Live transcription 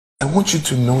want you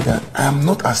to know that I am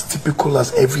not as typical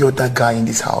as every other guy in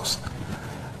this house.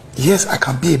 Yes, I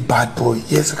can be a bad boy.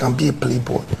 Yes, I can be a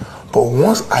playboy. But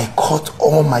once I cut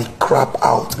all my crap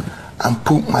out and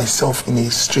put myself in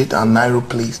a straight and narrow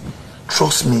place,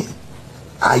 trust me,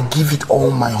 I give it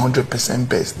all my 100%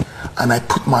 best. And I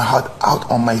put my heart out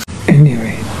on my...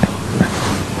 Anyway.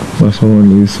 But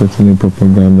someone is certainly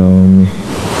propaganda on me.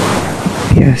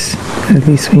 Yes, at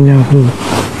least we know who.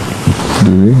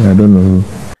 Do we? I don't know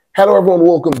who. Hello everyone,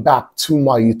 welcome back to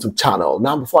my YouTube channel.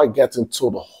 Now before I get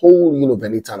into the whole,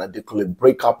 Venita and Adekunle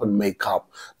breakup and makeup,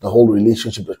 the whole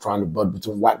relationship they're trying to build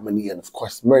between White Money and of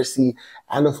course Mercy,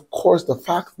 and of course the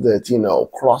fact that,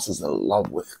 Cross is in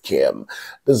love with Kim.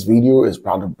 This video is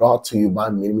proudly brought to you by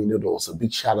Mini Noodles. A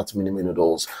big shout out to Mini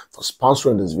Noodles for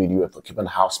sponsoring this video and for keeping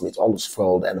Housemates always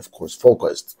filled and of course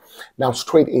focused. Now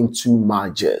straight into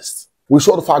my gist. We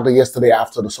saw the fact that yesterday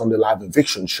after the Sunday Live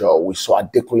Eviction Show, we saw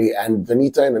Adekunle and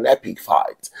Venita in an epic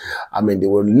fight. I mean, they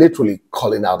were literally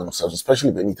calling out themselves,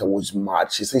 especially Venita was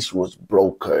mad. She said she was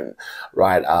broken,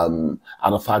 right? And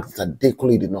the fact that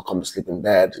Adekunle did not come to sleep in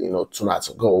bed, 2 nights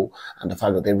ago, and the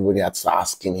fact that everybody had to start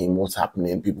asking him what's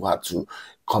happening, people had to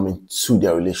come into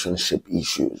their relationship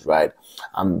issues, right?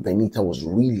 Venita was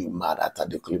really mad at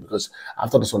Adekunle because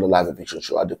after the Sunday Live Eviction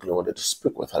Show, Adekunle wanted to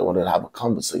speak with her, wanted to have a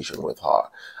conversation with her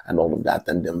and all of that,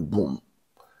 and then boom,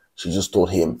 she just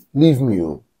told him, leave me,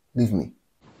 oh, leave me.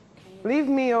 Leave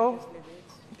me, oh.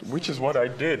 Which is what I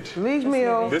did. Leave me,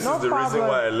 oh. This is the reason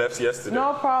why I left yesterday.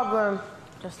 No problem.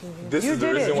 Just leave me. This is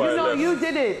the reason why I left. You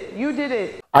did it. You did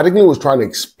it. Adekunle was trying to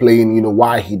explain,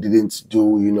 why he didn't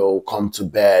do, come to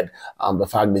bed. The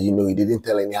fact that, he didn't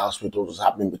tell any housemates what was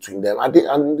happening between them. I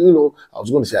was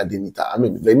going to say Venita.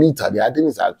 The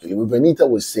Adekunle actually. But Venita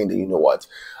was saying that, what?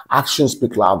 Actions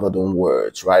speak louder than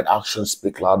words, right? Actions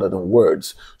speak louder than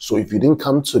words. So if you didn't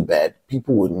come to bed,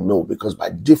 people would know because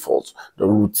by default, the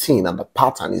routine and the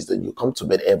pattern is that you come to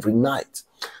bed every night.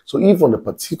 So if on a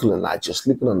particular night you're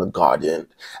sleeping on the garden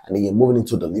and then you're moving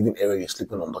into the living area, you're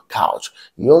sleeping on the couch,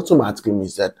 it automatically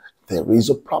means that there is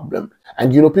a problem.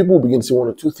 And people will begin to say one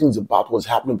or two things about what's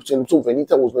happening between them. So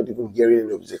Venita was not even hearing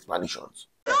any of his explanations.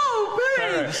 No,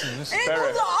 babe. It was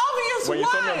obvious. When you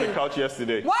saw me on the couch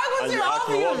yesterday, why was it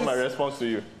obvious? What was my response to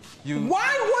you?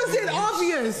 Why was it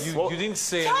obvious? You didn't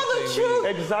say Tell anything. the truth.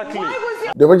 Exactly. Why was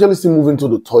it? They eventually still moved into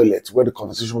the toilet where the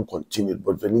conversation continued,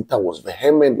 but Venita was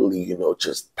vehemently,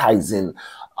 chastising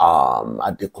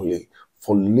Adekunle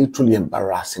for literally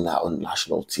embarrassing her on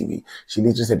national TV. She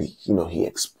literally said, he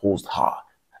exposed her.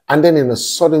 And then in a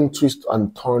sudden twist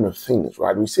and turn of things,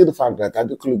 right, we see the fact that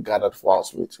Adekunle gathered 4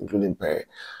 housemates, including Perry,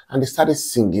 and they started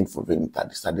singing for Venita.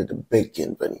 They started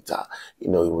begging Venita. He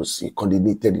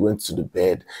coordinated, he went to the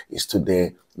bed, he stood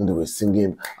there, and they were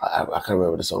singing. I can't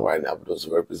remember the song right now, but it's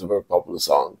a very popular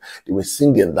song. They were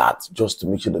singing that just to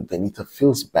make sure that Venita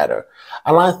feels better.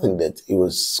 And I think that it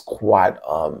was quite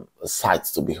a sight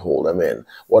to behold. I mean,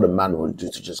 what a man would do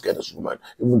to just get his woman.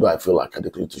 Even though I feel like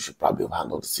Adekunle should probably have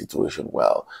handled the situation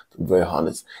well, to be very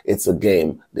honest. It's a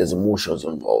game. There's emotions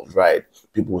involved, right?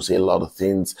 People will say a lot of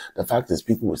things. The fact is,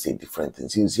 people will say different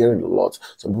things. He was hearing a lot.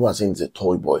 Some people are saying he's a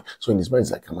toy boy. So in his mind,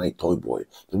 it's like, am I a toy boy?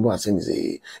 Some people are saying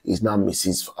he's now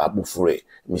Mrs. Abufure,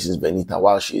 Mrs. Venita,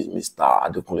 while she is Mr.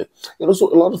 Adekunle.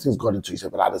 So a lot of things got into each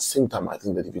other. But at the same time, I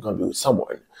think that if you're going to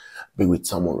be with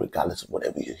someone regardless of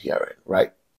whatever you're hearing,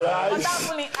 right? I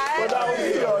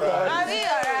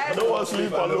don't want to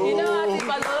sleep alone. You don't want to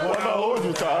sleep alone. When I hold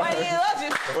you tight.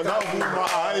 When I open my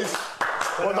eyes.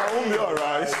 When I hold your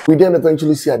eyes. We then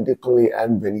eventually see Adekunle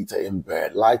and Venita in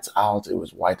bed. Lights out, it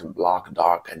was white and black,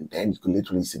 dark, and then you could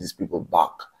literally see these people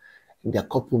back in their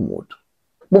couple mode.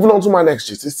 Moving on to my next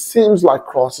gist. It seems like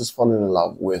Cross is falling in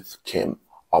love with Kim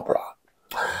Oprah.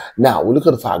 Now, we look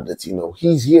at the fact that,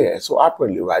 he's here. So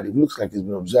apparently, right, it looks like he's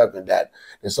been observing that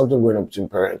there's something going on between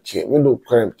Perry and Kim. Even though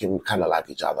Perry and Kim kind of like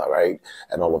each other, right,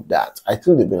 and all of that. I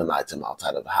think they've been an item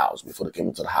outside of the house before they came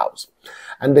into the house.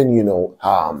 And then,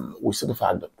 we see the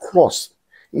fact that Cross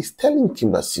is telling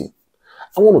Kim that, see,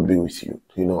 I want to be with you.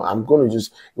 I'm going to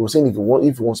just, he was saying if he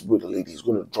wants to be with a lady, he's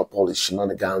going to drop all his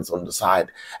shenanigans on the side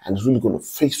and he's really going to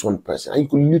face one person. And you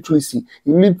could literally see,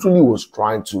 he literally was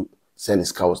trying to sell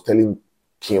his car, was telling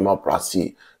Kim Oprah,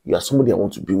 see, you are somebody I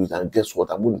want to be with, and guess what?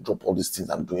 I'm going to drop all these things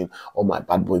I'm doing, all my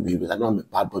bad boy behaviors. I know I'm a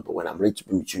bad boy, but when I'm ready to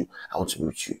be with you, I want to be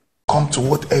with you. Come to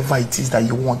whatever it is that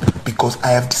you want, because I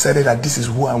have decided that this is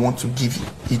who I want to give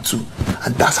it to.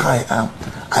 And that's how I am.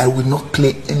 I will not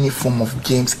play any form of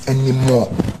games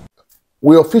anymore.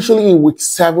 We're officially in week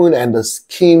 7 and the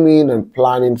scheming and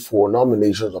planning for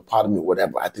nominations, or pardon me,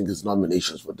 whatever, I think it's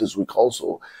nominations for this week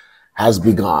also, has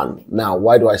begun. Now,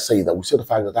 why do I say that? We see the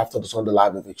fact that after the Sunday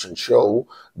Live Eviction Show,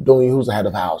 Doing, who's the head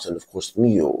of house, and of course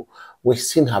Neo, we're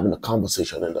seen having a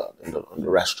conversation in the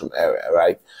restroom area,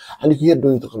 right? And you can hear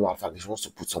Doing talking about the fact that she wants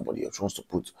to put somebody up. She wants to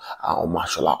put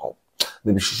Mashallah up.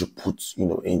 Maybe she should put,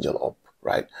 Angel up,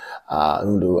 right?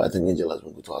 Even though I think Angel has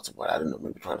been good to her, but I don't know,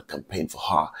 maybe trying to campaign for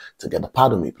her to get the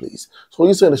pardon me, please. So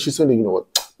you're saying that she's saying that, you know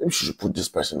what? Maybe she should put this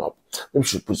person up. Maybe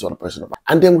she should put this other person up.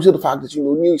 And then we see the fact that,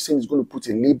 Neo is saying he's going to put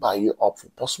a lay-by up for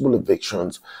possible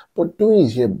evictions, but Doing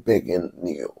is here begging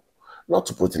Neo not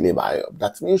to put a lay-by up.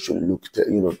 That Neo should look to,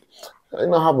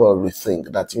 have a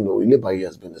rethink that, a lay-by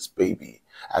has been his baby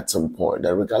at some point.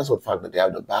 That regardless of the fact that they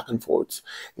have the back and forth,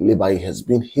 lay-by has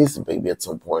been his baby at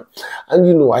some point.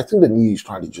 And, I think that Neo is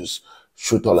trying to just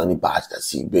shoot all any badge that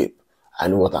see, babe, I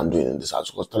know what I'm doing in this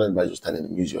house, because telling by just telling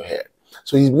him, use your head.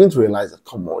 So he's beginning to realize that,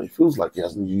 come on, it feels like he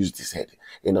hasn't used his head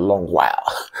in a long while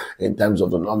in terms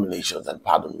of the nominations and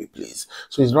pardon me, please.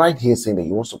 So he's right here saying that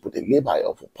he wants to put a lay-by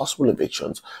up for possible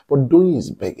evictions, but Doing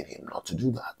is begging him not to do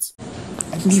that.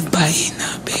 Leave by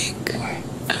now, beg.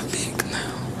 I beg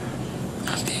now.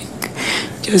 I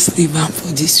beg. Just leave him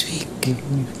for this week.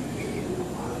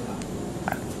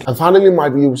 And finally, my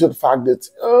view, we see the fact that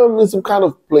in some kind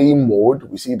of playing mode,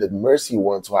 we see that Mercy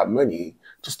wants to have money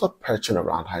to stop perching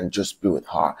around her and just be with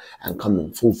her and come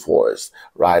in full force,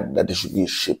 right? That there should be a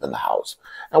ship in the house.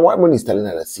 And White Money is telling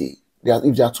her that, see,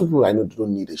 if there are two people I know that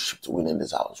don't need a ship to win in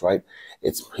this house, right?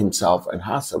 It's himself and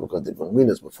herself, because they've been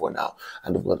winners before now,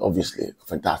 and they've got obviously a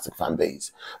fantastic fan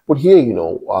base. But here,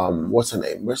 what's her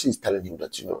name? Mercy is telling him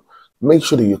that, make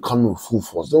sure that you come in full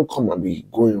force. Don't come and be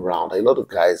going around. A lot of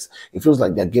guys, it feels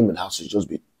like their game in the house is just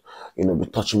be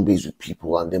touching base with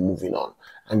people and then moving on.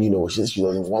 And she says she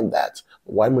doesn't want that.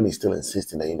 But White Money is still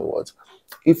insisting that,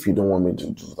 if you don't want me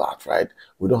to do that, right,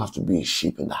 we don't have to be a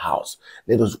sheep in the house.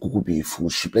 Let us be a full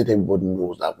sheep. Let everybody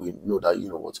know that we know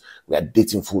that, we are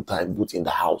dating full time, both in the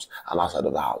house and outside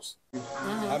of the house.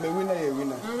 I'm a winner, a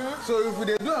winner. So if we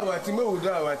do our team, we will do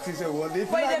our team. So what they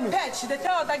But they patch, they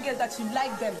tell other girls that you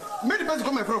like them. Make the person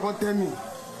come and front and tell me.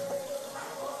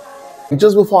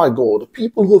 Just before I go, the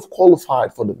people who have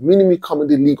qualified for the Mini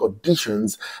Comedy League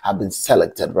auditions have been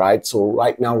selected, right? So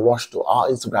right now, rush to our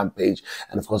Instagram page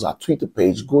and of course our Twitter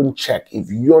page. Go and check if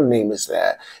your name is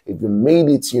there. If you made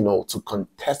it, to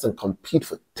contest and compete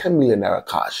for 10 million Naira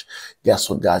cash. Guess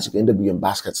what, guys? You can end up being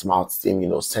Basket Smart's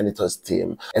team, Senator's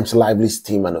team, MC Lively's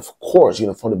team, and of course,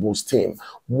 Funnybull's team.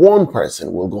 One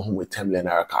person will go home with 10 million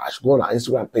Naira cash. Go on our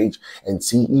Instagram page and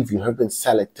see if you have been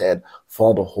selected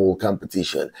for the whole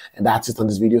competition. And that's it on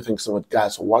this video. Thanks so much,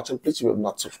 guys, for watching. Please, if you have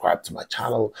not subscribed to my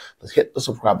channel, just hit the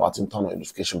subscribe button, turn on the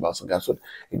notification bell. So guys, if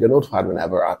you're notified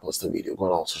whenever I post a video, go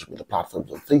on all social media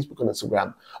platforms on Facebook, on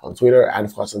Instagram, on Twitter, and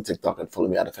of course on TikTok, and follow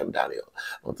me at Daniel.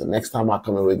 Until next time, I'll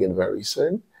come away again very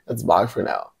soon. It's bye for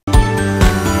now.